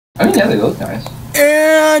I mean, yeah, they look nice.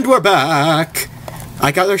 And we're back.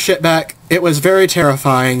 I got their shit back. It was very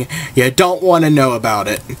terrifying. You don't want to know about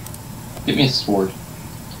it. Give me a sword.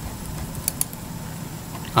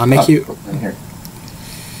 I'll make you... In here.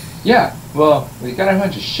 Yeah, well, we got a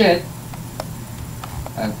bunch of shit.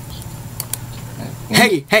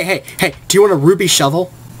 Hey, do you want a ruby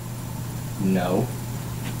shovel? No.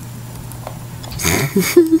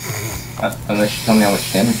 Unless you tell me how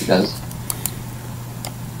much damage it does.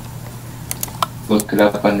 Look it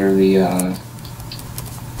up under the,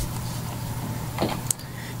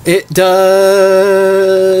 It does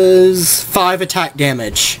 5 attack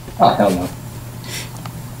damage. Oh, hell no.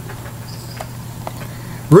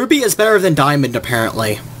 Ruby is better than diamond,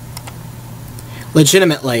 apparently.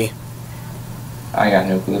 Legitimately. I got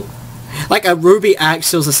no clue. Like, a ruby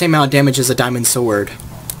axe deals the same amount of damage as a diamond sword.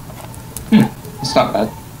 It's not bad.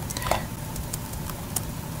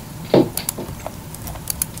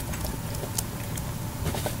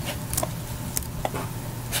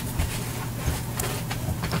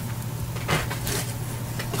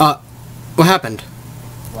 What happened?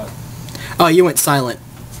 What? Oh, you went silent.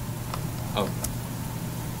 Oh.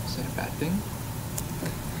 Is that a bad thing?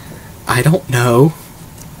 I don't know.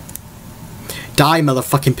 Die,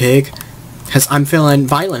 motherfucking pig. Because I'm feeling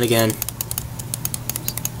violent again.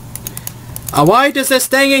 Why does this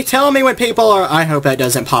thingy tell me when people are... I hope that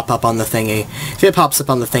doesn't pop up on the thingy. If it pops up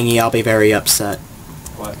on the thingy, I'll be very upset.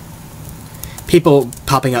 What? People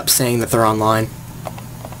popping up saying that they're online.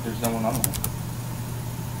 There's no one online.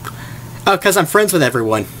 Oh, because I'm friends with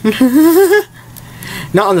everyone.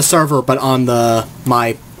 Not on the server, but on the...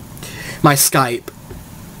 my Skype.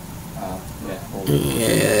 Yeah.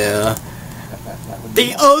 Yeah.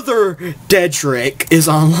 The other Deadrike is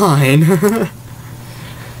online.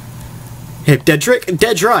 Hey, Deadrike.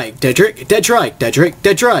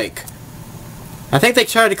 I think they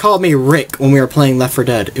tried to call me Rick when we were playing Left 4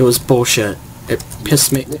 Dead. It was bullshit. It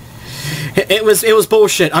pissed me. It was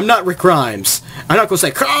bullshit. I'm not Rick Grimes. I'm not gonna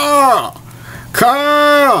say, Carl!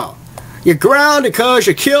 You're grounded because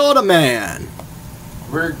you killed a man.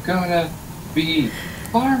 We're gonna be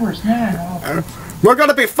farmers now. We're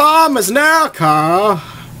gonna be farmers now, Carl.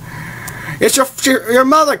 It's your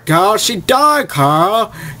mother, Carl. She died,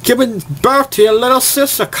 Carl. Giving birth to your little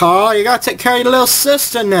sister, Carl. You gotta take care of your little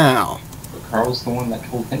sister now. But Carl's the one that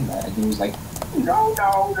told him that, and he was like, no.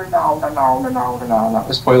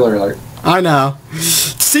 Spoiler alert. I know.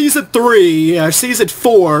 Season 3, Season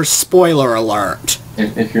 4, spoiler alert.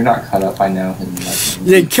 If you're not caught up by now,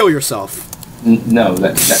 then kill yourself. No,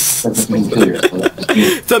 that doesn't mean kill yourself.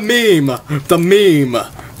 The meme. The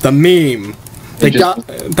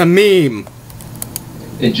meme.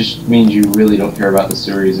 It just means you really don't care about the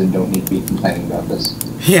series and don't need to be complaining about this.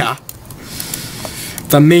 Yeah.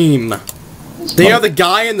 The meme. They are the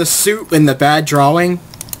guy in the suit in the bad drawing.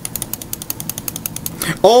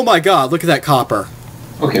 Oh my god, look at that copper.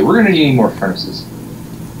 Okay, we're gonna need more furnaces.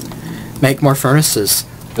 Make more furnaces.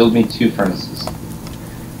 Build me 2 furnaces.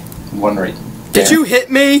 One right there. Did you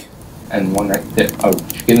hit me? And one right there. Oh,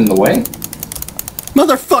 did you get in the way?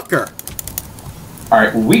 Motherfucker.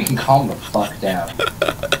 Alright, well, we can calm the fuck down.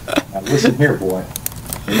 Now listen here, boy.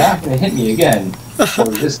 You're not gonna hit me again, or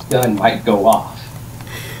this gun might go off.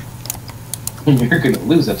 And you're gonna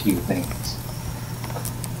lose a few things.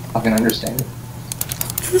 Fucking understand it?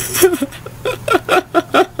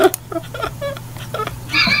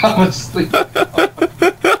 I'm asleep. Asleep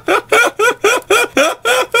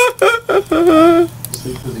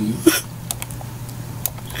because of you.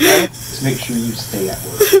 Just make sure you stay at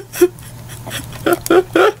work.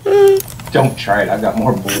 Don't try it. I've got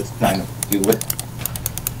more bullets than I know what to do with.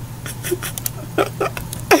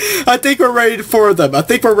 I think we're ready for them. I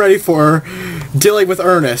think we're ready for dealing with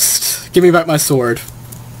Ernest. Give me back my sword.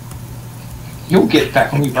 You'll get it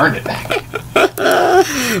back when we've earned it back.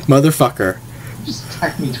 Motherfucker. You just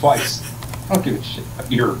attacked me twice. I don't give a shit about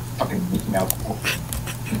your fucking Mickey Mouse.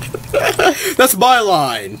 That's my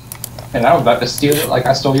line. And I was about to steal it like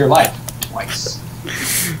I stole your life. Twice.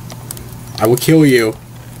 I will kill you.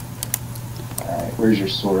 Alright, where's your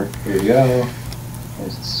sword? Here you go.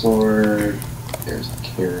 There's the sword. There's the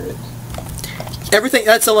carrot. Everything,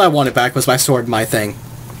 that's all I wanted back was my sword and my thing.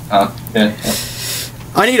 Yeah.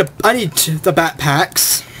 I need the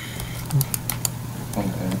backpacks.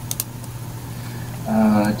 Okay.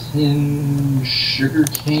 Tin sugar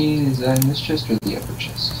cane, is that in this chest or the upper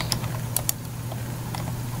chest?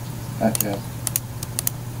 That chest.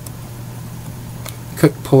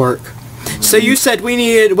 Cooked pork. So you said we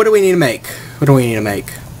needed, what do we need to make? What do we need to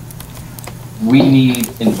make? We need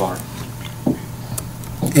Invar.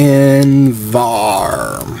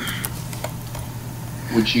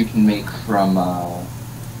 which you can make from,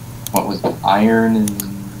 what was it, iron and...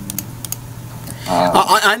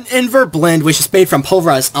 An invert blend, which is made from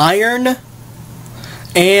pulverized iron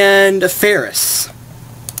and ferrous.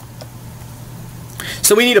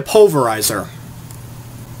 So we need a pulverizer.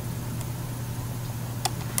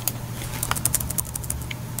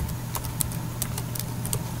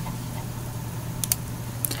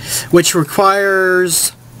 Which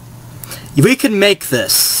requires... We can make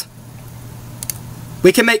this.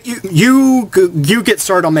 We can make... You get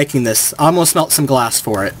started on making this. I'm gonna smelt some glass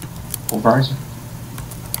for it. Pulverizer?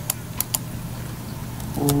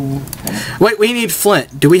 Wait, we need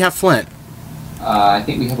flint. Do we have flint? I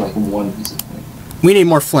think we have like one piece of flint. We need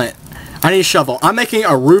more flint. I need a shovel. I'm making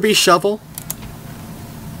a ruby shovel.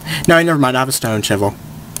 No, never mind. I have a stone shovel.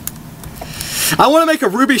 I want to make a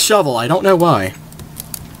ruby shovel. I don't know why.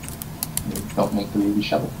 Don't make the ruby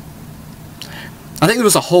shovel. I think there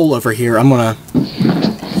was a hole over here. I'm gonna...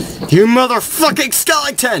 You motherfucking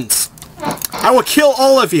skeletons! I will kill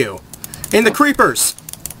all of you! And the creepers!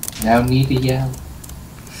 Now need to yell.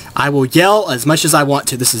 I will yell as much as I want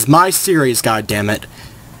to. This is my series, goddammit.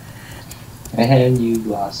 And you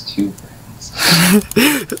lost 2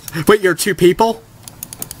 friends. Wait, you're 2 people?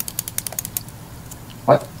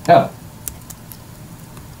 What? No.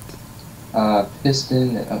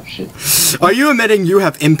 Piston and... Oh, shit. Are you admitting you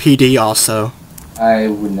have MPD also? I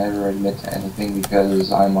would never admit to anything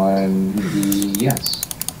because I'm on the... Yes.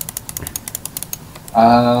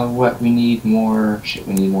 What? We need more... Shit,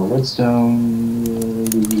 we need more redstone...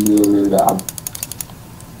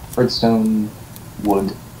 redstone...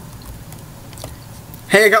 wood.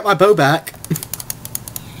 Hey, I got my bow back.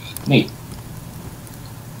 Neat.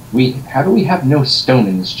 How do we have no stone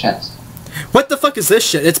in this chest? What the fuck is this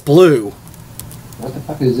shit? It's blue. What the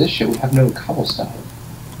fuck is this shit? We have no cobblestone.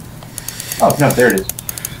 Oh, no, there it is.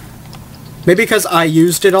 Maybe because I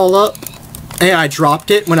used it all up, and I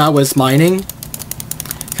dropped it when I was mining.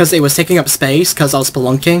 Because it was taking up space, because I was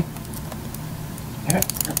spelunking. Yeah,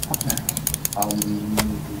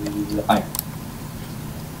 iron.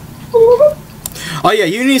 Oh yeah,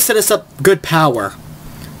 you need to set us up good power.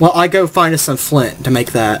 Well, I go find us some flint to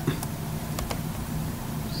make that.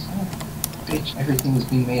 Bitch, everything's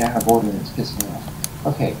being made out of order and it's pissing me off.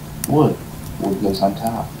 Okay, wood. Wood goes on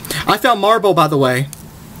top. I found marble, by the way.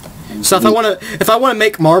 So if I wanna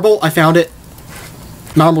make marble, I found it.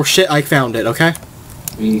 Marble shit, I found it. Okay.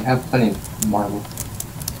 We have plenty of marble.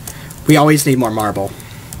 We always need more marble.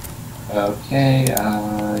 Okay.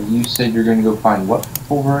 You said you're gonna go find what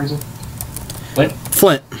pulverizer? Flint.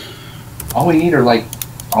 Flint. All we need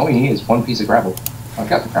is 1 piece of gravel. I've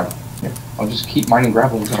got the gravel. Here, I'll just keep mining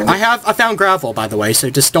gravel until I found gravel, by the way, so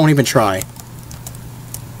just don't even try.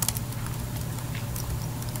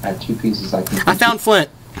 I have 2 pieces I can... I found flint.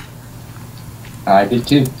 I did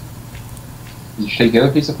too. Did you take the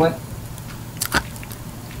other piece of flint?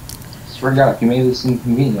 Swear to God, if you made this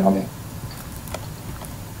inconvenient on me.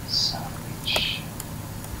 Son of a bitch.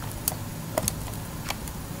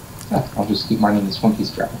 Yeah, I'll just keep mining this 1 piece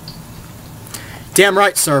of gravel. Damn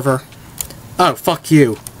right, server. Oh, fuck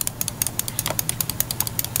you.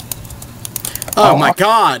 Oh my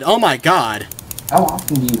god, oh my god. How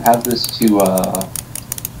often do you have this to,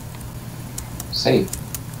 save?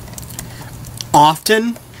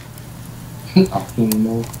 Often? Often,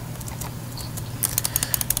 no.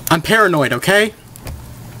 I'm paranoid, okay?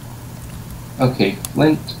 Okay,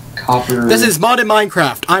 flint, copper... This is modded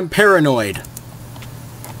Minecraft. I'm paranoid.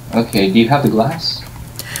 Okay, do you have the glass?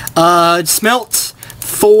 Smelt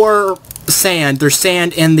 4 sand. There's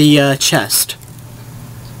sand in the, chest.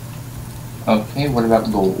 Okay, what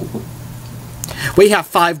about gold? We have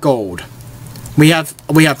 5 gold. We have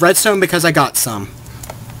redstone because I got some.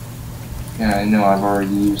 Yeah, I know, I've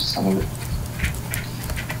already used some of it.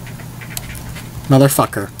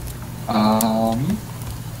 Motherfucker.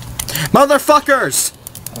 Motherfuckers!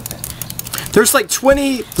 Okay. There's like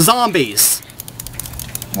 20 zombies.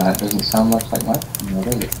 That doesn't sound much like mine. No,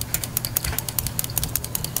 does it?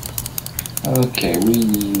 Okay, we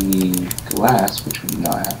need glass, which we do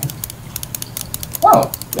not have.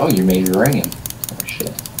 Oh! Oh, you made uranium. Oh,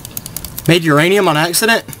 shit. Made uranium on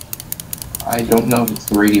accident? I don't know if it's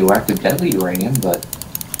the radioactive deadly uranium, but...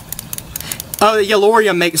 Oh, the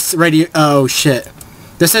yellorium makes radio... Oh, shit.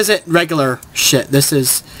 This isn't regular shit. This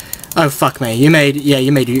is... Oh, fuck me. You made... Yeah,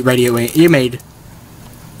 you made radio... You made...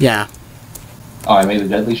 Yeah. Oh, I made the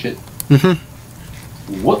deadly shit?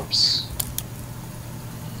 Mm-hmm. Whoops.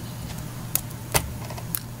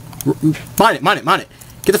 Mine it, mine it, mine it.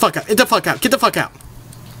 Get the fuck out. Get the fuck out. Get the fuck out.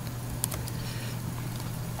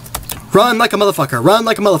 Run like a motherfucker. Run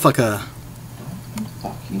like a motherfucker.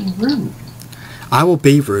 Fucking rude. I will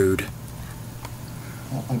be rude.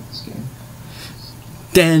 I don't like this game.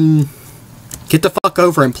 Then get the fuck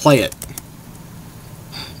over and play it.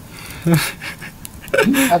 You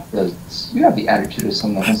have the attitude of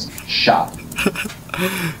someone who's shot.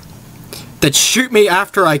 Then shoot me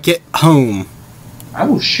after I get home. I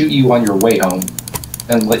will shoot you on your way home,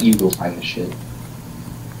 and let you go find the shit.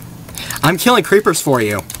 I'm killing creepers for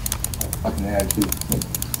you. Fucking attitude.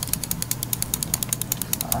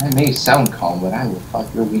 I may sound calm, but I will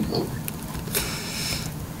fuck your week over.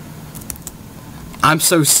 I'm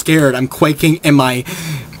so scared. I'm quaking in my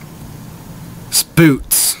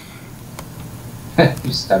boots.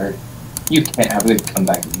 You stuttered. You can't have a good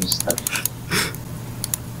comeback if you stutter.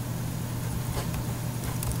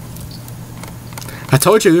 I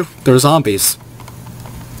told you there were zombies.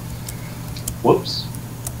 Whoops.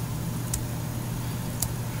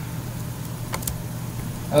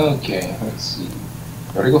 Okay, let's see.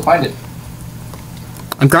 Gotta go find it.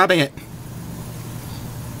 I'm grabbing it.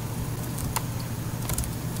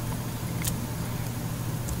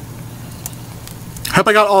 I hope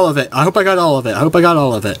I got all of it. I hope I got all of it. I hope I got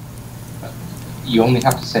all of it. You only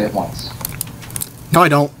have to say it once. No, I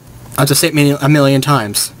don't. I'll just say it a million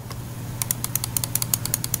times.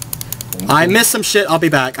 I missed some shit. I'll be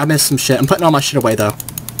back. I missed some shit. I'm putting all my shit away, though.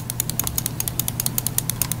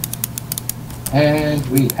 And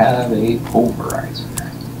we have a pulverizer.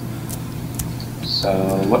 So,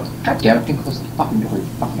 what? God damn it, didn't close the fucking door, you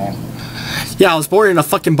fucking animal. Yeah, I was born in a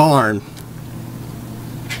fucking barn.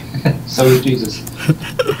 So is Jesus.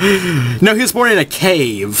 No, he was born in a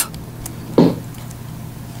cave.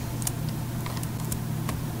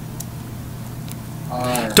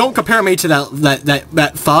 Don't compare me to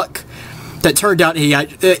that fuck that turned out he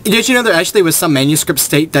had... did you know there actually was some manuscript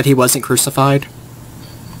state that he wasn't crucified?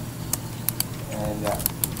 And that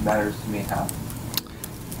matters to me how.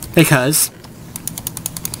 Because...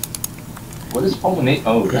 What is fulminate?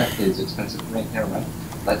 Oh, that is expensive to make. Never mind.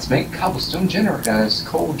 Let's make cobblestone generator,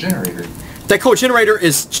 coal generator. That coal generator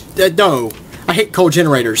is... no. I hate coal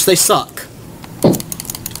generators. They suck.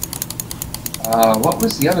 What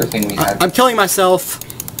was the other thing we had? I'm killing myself.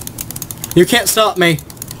 You can't stop me.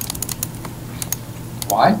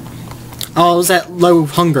 Why? Oh, I was at low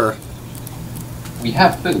hunger. We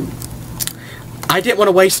have food. I didn't want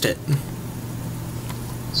to waste it.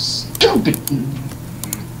 Stupid!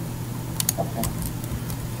 Okay.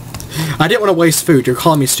 I didn't want to waste food. You're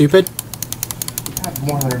calling me stupid? We have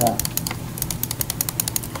more than enough.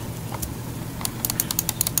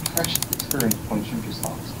 Actually, experience points you just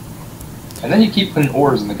lost. And then you keep putting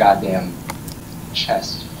ores in the goddamn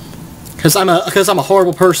chest. Because I'm a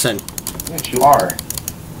horrible person. Yes, you are.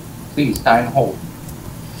 Please, die in a hole.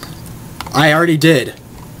 I already did.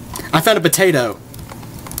 I found a potato.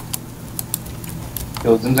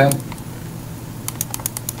 Kill Zimzam.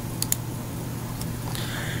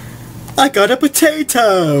 I got a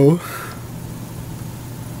potato!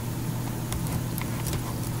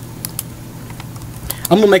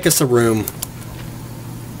 I'm gonna make us a room.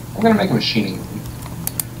 I'm gonna make a machining room.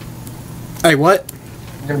 Hey, what?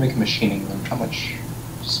 I'm gonna make a machining room. How much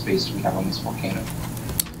space do we have on this volcano?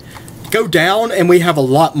 Go down and we have a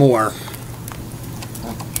lot more.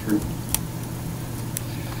 That's true.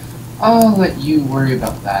 I'll let you worry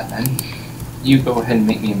about that then. You go ahead and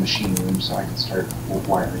make me a machine room so I can start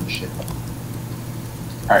wiring shit up.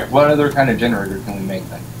 Alright, what other kind of generator can we make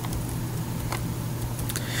then?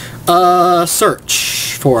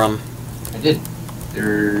 Search for them. I did.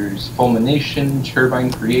 There's fulmination,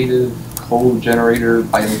 turbine creative, coal generator,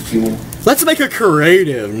 biofuel. Let's make a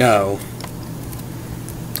creative. No.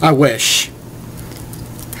 I wish.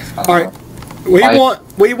 Alright.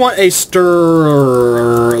 We want a sterling.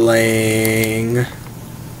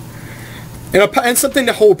 And something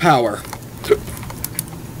to hold power.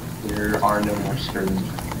 There are no more sterling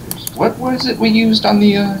generators. What was it we used on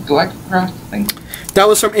the Galactic Craft thing? That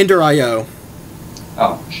was from Ender.io.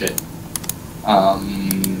 Oh, shit.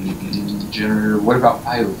 Generator, what about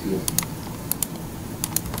biofuel?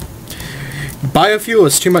 Biofuel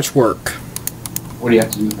is too much work. What do you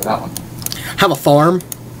have to do for that one? Have a farm.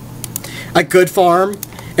 A good farm.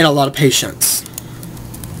 And a lot of patience.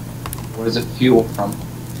 What is it fuel from?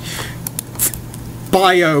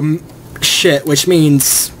 Bio shit, which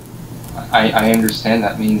means... I understand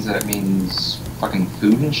that means it means fucking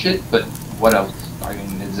food and shit, but what else? I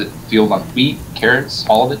mean, is it fueled on wheat, carrots,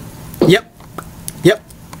 all of it? Yep. Yep.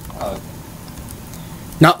 Uh,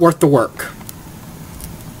 Not worth the work.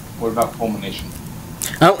 What about fulmination?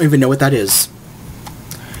 I don't even know what that is.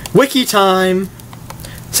 Wiki time!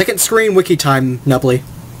 Second screen wiki time, Nubbly.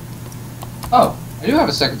 Oh, I do have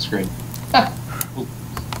a second screen.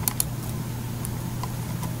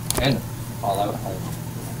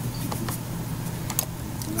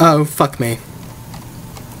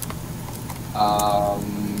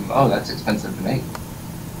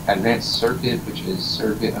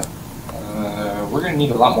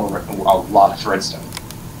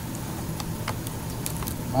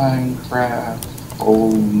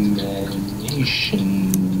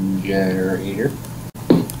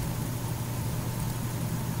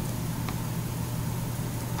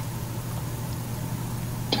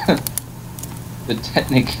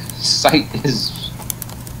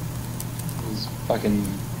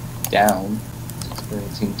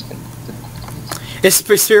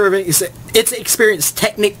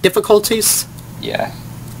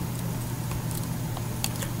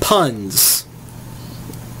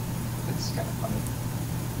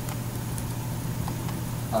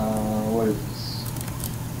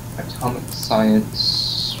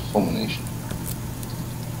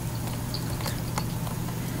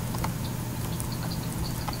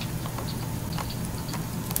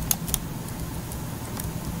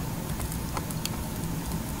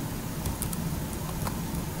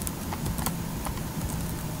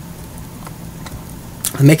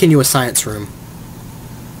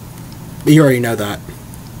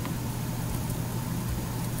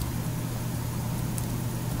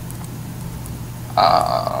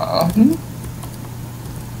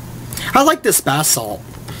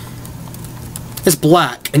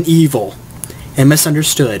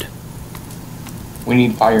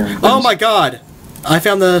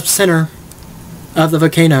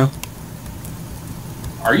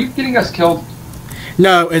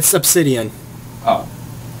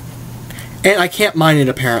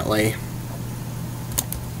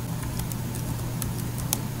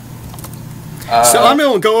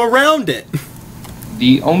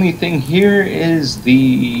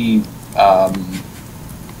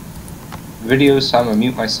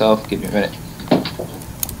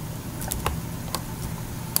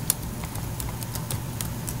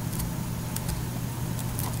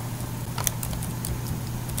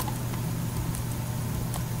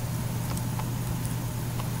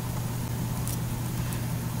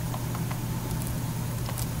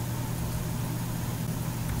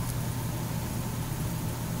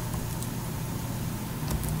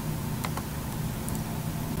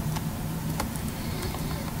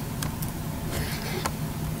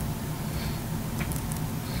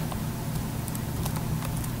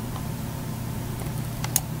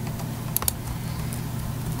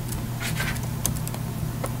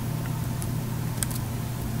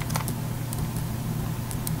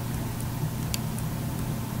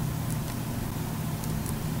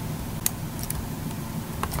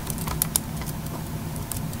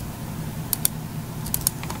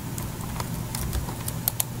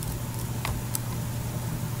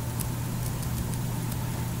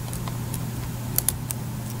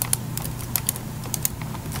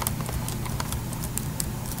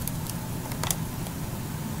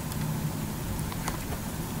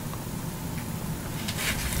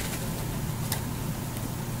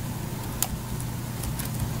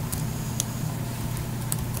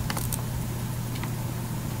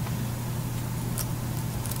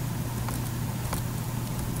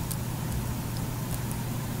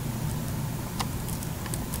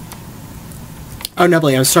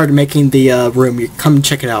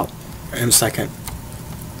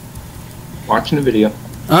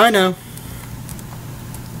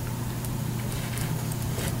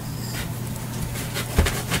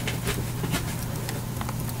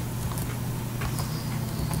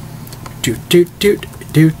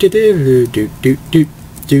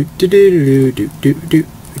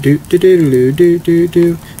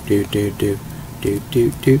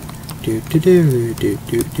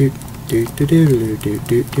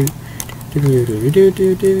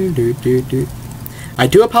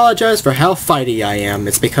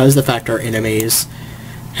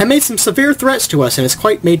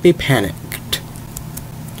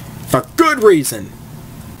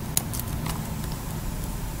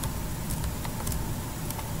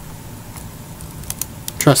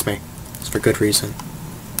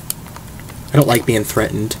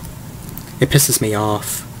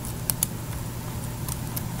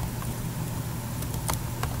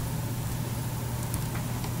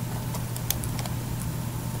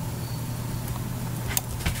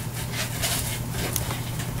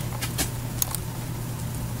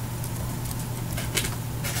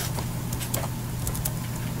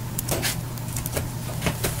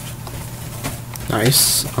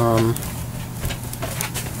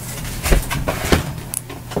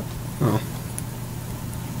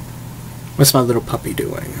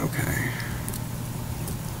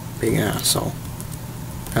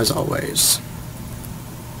 as always.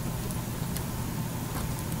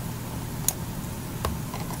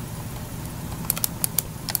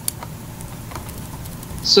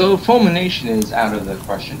 So, fulmination is out of the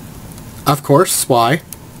question. Of course, why?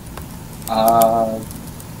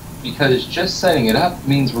 Because just setting it up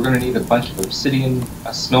means we're going to need a bunch of obsidian,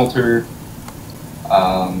 a smelter,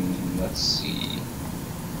 let's see,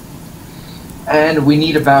 and we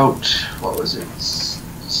need about, what was it,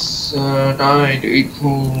 9,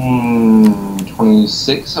 18,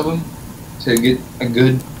 26 of them to get a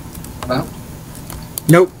good amount.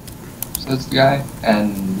 Nope. So that's the guy,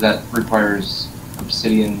 and that requires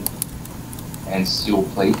obsidian and steel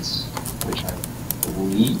plates, which I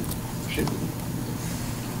believe should be.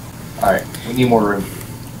 Alright, we need more room.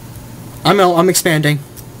 I'm expanding.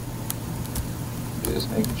 Just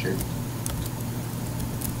making sure.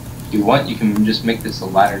 If you want, you can just make this a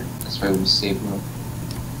ladder. This way we save room.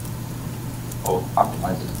 Oh,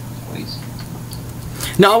 optimize it, please.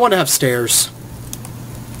 No, I want to have stairs.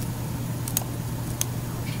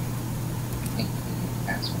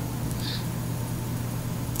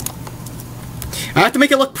 I have to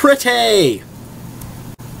make it look pretty!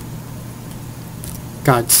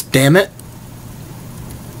 God damn it.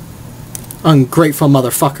 Ungrateful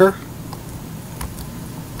motherfucker.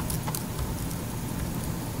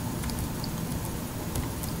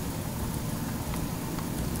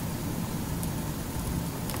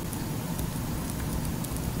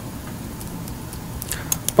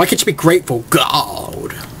 Why can't you be grateful?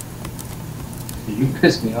 God! You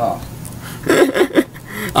pissed me off.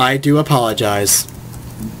 I do apologize.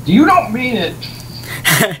 You don't mean it!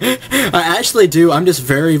 I actually do. I'm just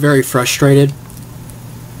very, very frustrated.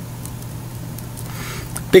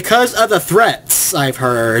 Because of the threats I've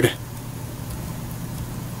heard.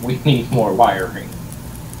 We need more wiring.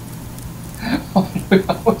 We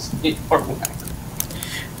always need more wiring.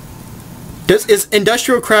 Is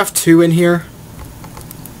Industrial Craft 2 in here?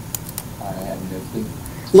 I have no clue.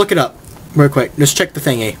 Look it up, real quick. Just check the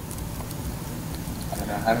thingy.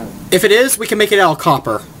 I don't know. If it is, we can make it out of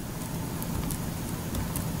copper.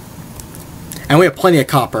 And we have plenty of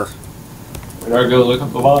copper. Where do I go look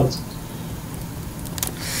up the mods?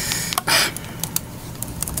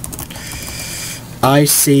 I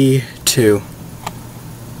see 2.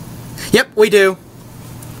 Yep, we do.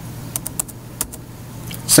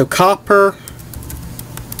 So copper.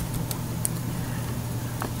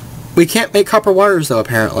 We can't make copper wires though,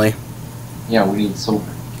 apparently. Yeah, we need silver.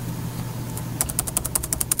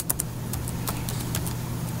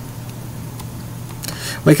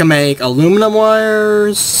 We can make aluminum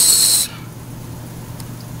wires.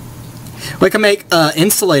 We can make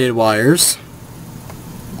insulated wires.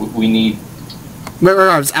 We need...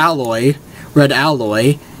 Requires alloy, red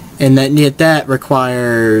alloy, and that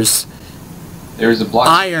requires There's a block...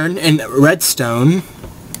 iron and redstone.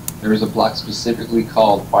 There's a block specifically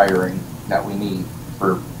called wiring that we need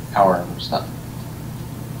for powering our stuff.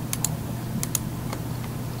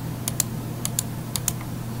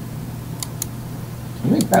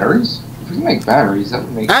 Can we make batteries? If we can make batteries, that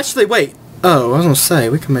would make... Actually, wait. Oh, I was gonna say,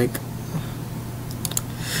 we can make...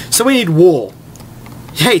 So we need wool.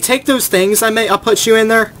 Hey, take those things I'll put you in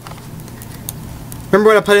there. Remember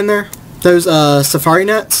what I put in there? Those, safari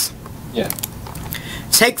nets? Yeah.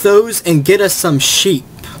 Take those and get us some sheep.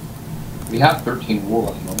 We have 13 wool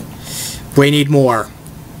at the moment. We need more.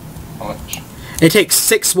 How much? It takes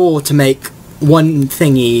 6 wool to make one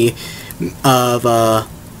thingy of,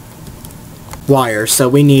 wire, so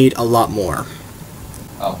we need a lot more.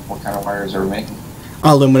 Oh, what kind of wires are we making?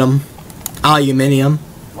 Aluminum. Aluminium.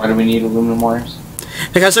 Why do we need aluminum wires?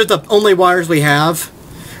 Because they're the only wires we have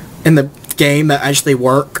in the game that actually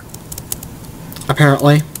work.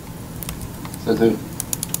 Apparently. So the...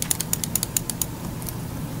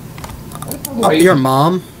 Your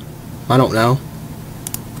mom? I don't know.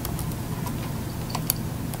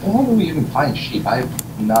 How do we even find sheep? I'm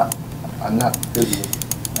not good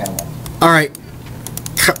with animals. Alright.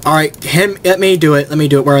 Alright, let me do it. Let me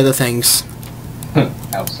do it. Where are the things?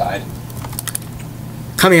 Outside.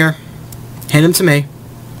 Come here. Hand them to me.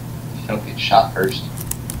 You don't get shot first.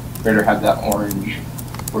 Better have that orange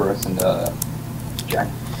fluorescent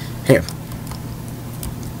jacket. Here.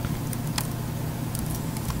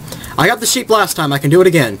 I got the sheep last time. I can do it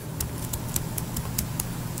again.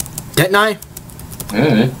 Didn't I?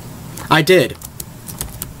 I did.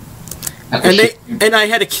 And I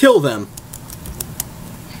had to kill them.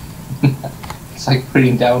 It's like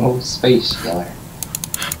putting down old space killer.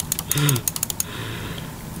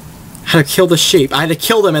 I had to kill the sheep. I had to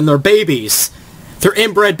kill them and their babies. They're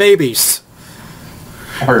inbred babies.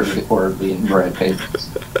 Horribly inbred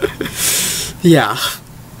babies. Yeah.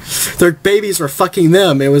 Their babies were fucking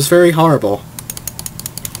them. It was very horrible.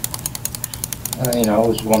 You know, it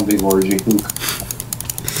was one big orgy.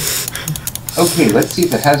 Okay, let's see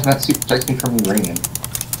if the hazmat suit protects me from uranium.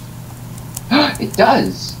 It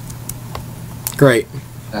does! Great.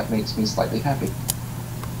 That makes me slightly happy.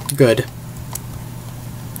 Good.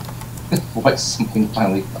 What's something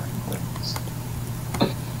finally fucking works?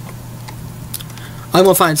 I'm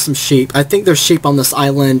gonna find some sheep. I think there's sheep on this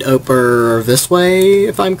island over this way,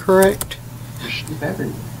 if I'm correct. There's sheep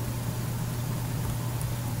everywhere.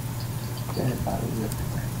 Dead bodies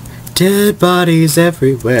everywhere. Dead bodies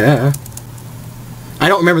everywhere. I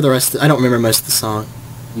don't remember the rest. I don't remember most of the song.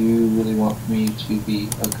 You really want me to be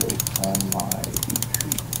a good my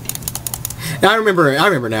I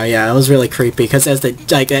remember now. Yeah, it was really creepy because as the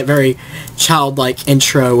like that very childlike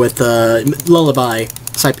intro with the lullaby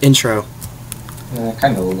type intro. Yeah,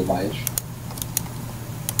 kind of lullaby-ish.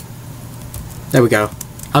 There we go.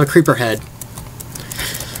 I have a creeper head.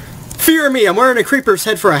 Fear me! I'm wearing a creeper's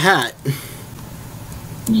head for a hat.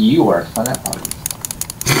 You are fun at parties.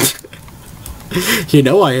 You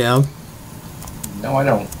know I am. No, I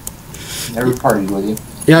don't. Never partied with you.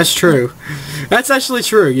 Yeah, it's true. That's actually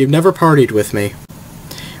true. You've never partied with me.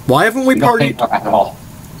 Why haven't we partied? At all.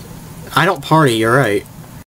 I don't party, you're right.